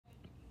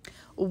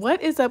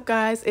What is up,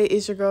 guys? It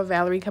is your girl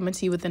Valerie coming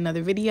to you with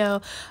another video.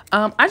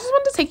 I just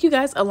wanted to take you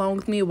guys along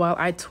with me while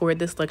I toured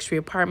this luxury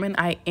apartment.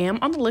 I am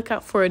on the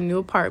lookout for a new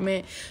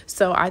apartment,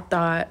 so I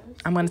thought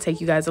I'm going to take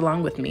you guys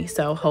along with me.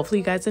 So hopefully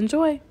you guys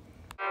enjoy.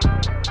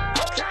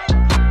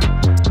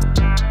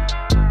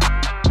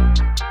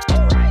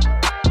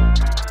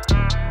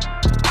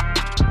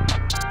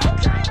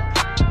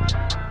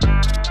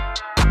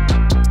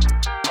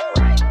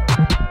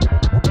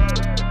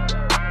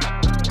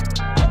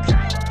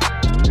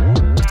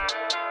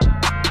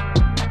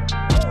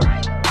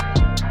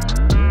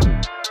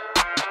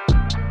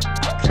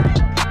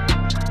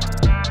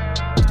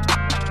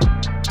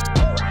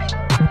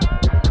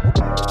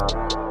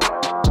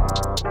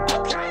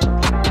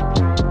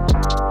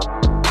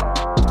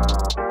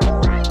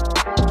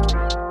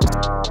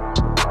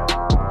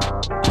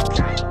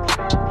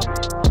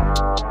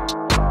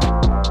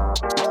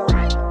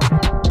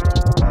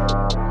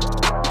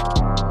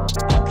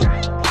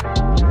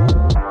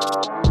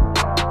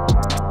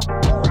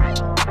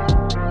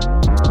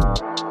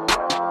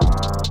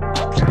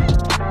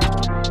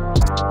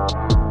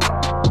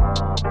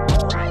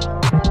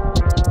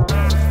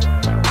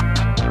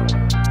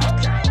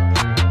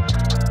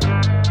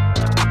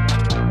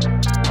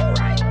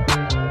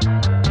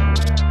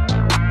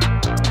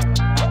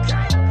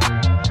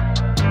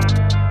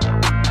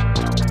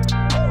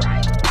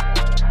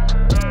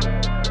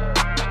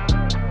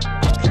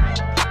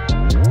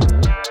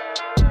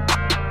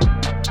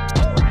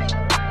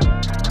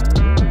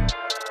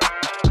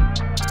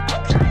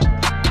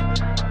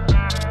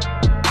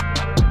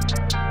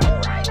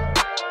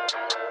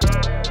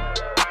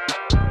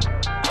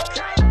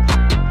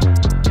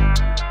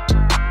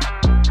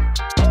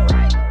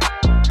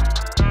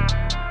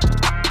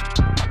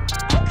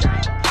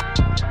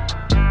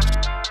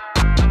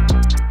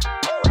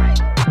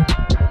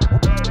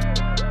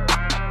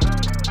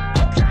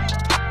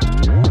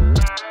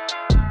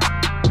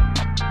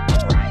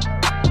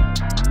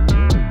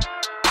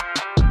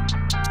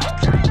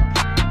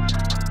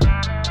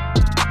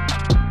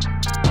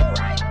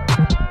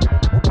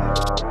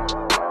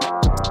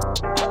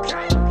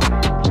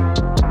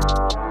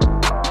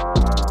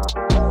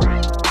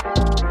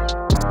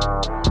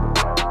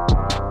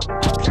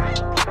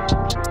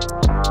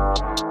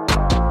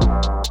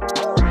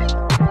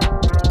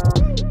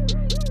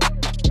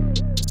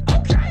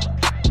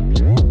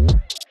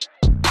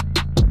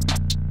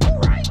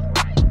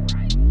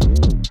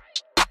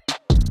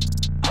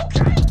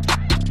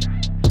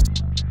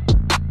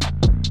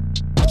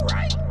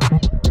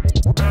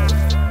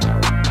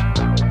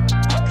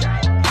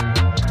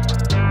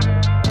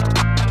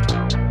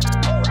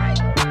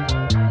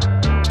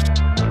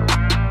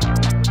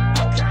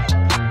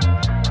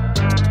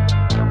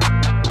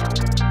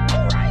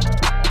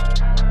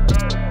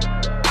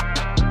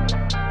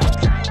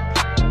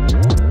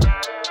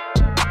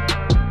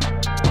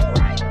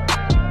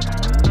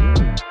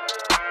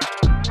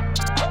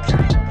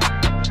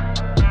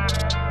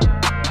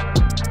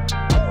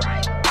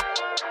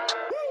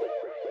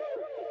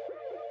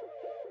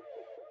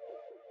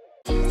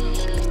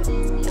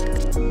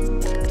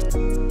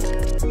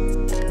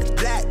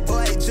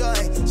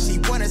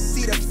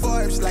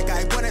 Like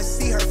I wanna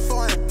see her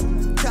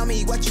form. Tell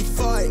me what you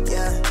for,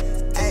 yeah.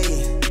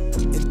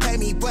 Ayy, and pay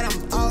me what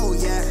I'm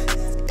owed, yeah.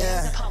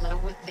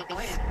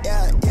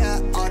 Yeah,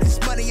 yeah, all this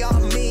money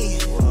on me.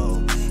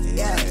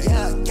 Yeah,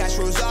 yeah, cash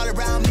rolls all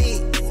around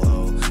me.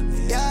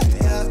 Yeah,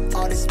 yeah,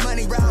 all this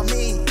money around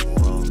me.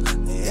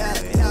 Yeah,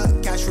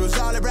 yeah, cash rolls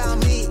all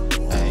around me.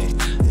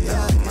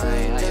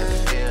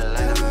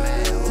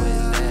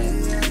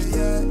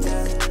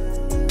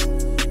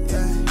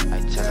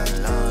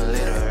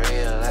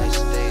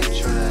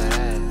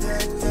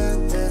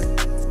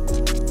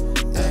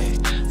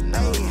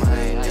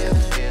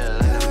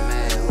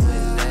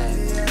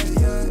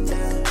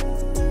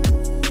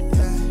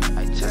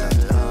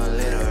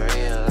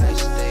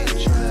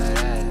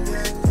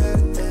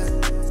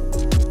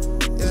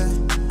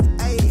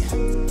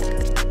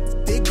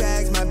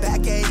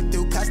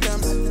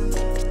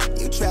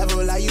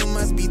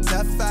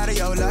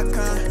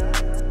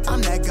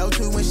 I'm that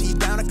go-to when she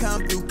down to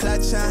come through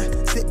clutch,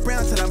 huh? Sit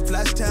brown till I'm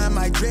flush time.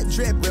 My drip,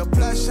 real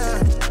plush,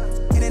 huh?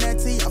 Internet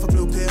tea off a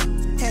blue pill.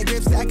 Hand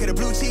grip stack of the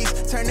blue cheese.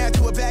 Turn that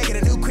to a bag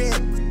at a new crib.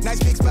 Nice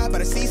big spot by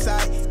the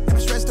seaside. Never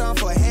stressed on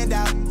for a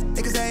handout.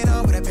 Niggas ain't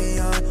on what I be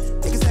on.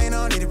 Niggas ain't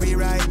on, need to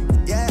rewrite.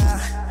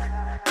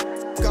 Yeah.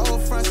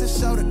 Gold fronts to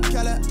show the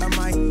color of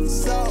my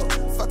soul.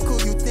 Fuck who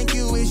you think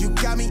you is, you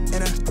got me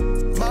in a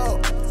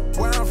mode.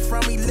 Where I'm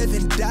from, we live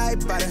and die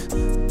by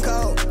the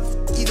code.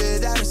 Either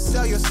that or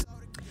sell your.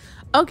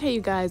 Okay,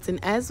 you guys,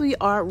 and as we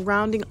are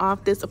rounding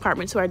off this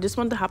apartment tour, I just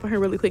wanted to hop on here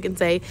really quick and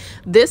say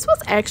this was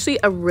actually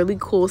a really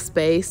cool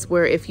space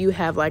where if you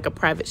have like a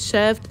private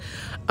chef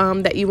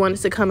that you wanted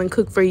to come and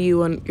cook for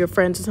you and your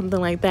friends or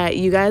something like that,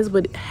 you guys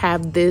would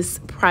have this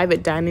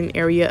private dining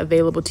area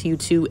available to you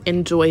to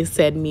enjoy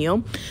said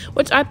meal,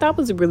 which I thought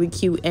was really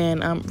cute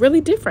and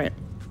really different.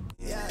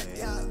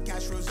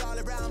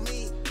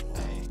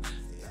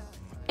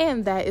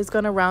 And that is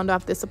going to round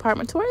off this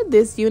apartment tour.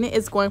 This unit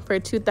is going for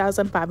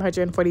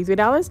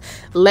 $2,543.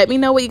 Let me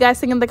know what you guys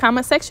think in the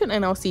comment section,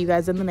 and I'll see you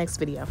guys in the next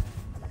video.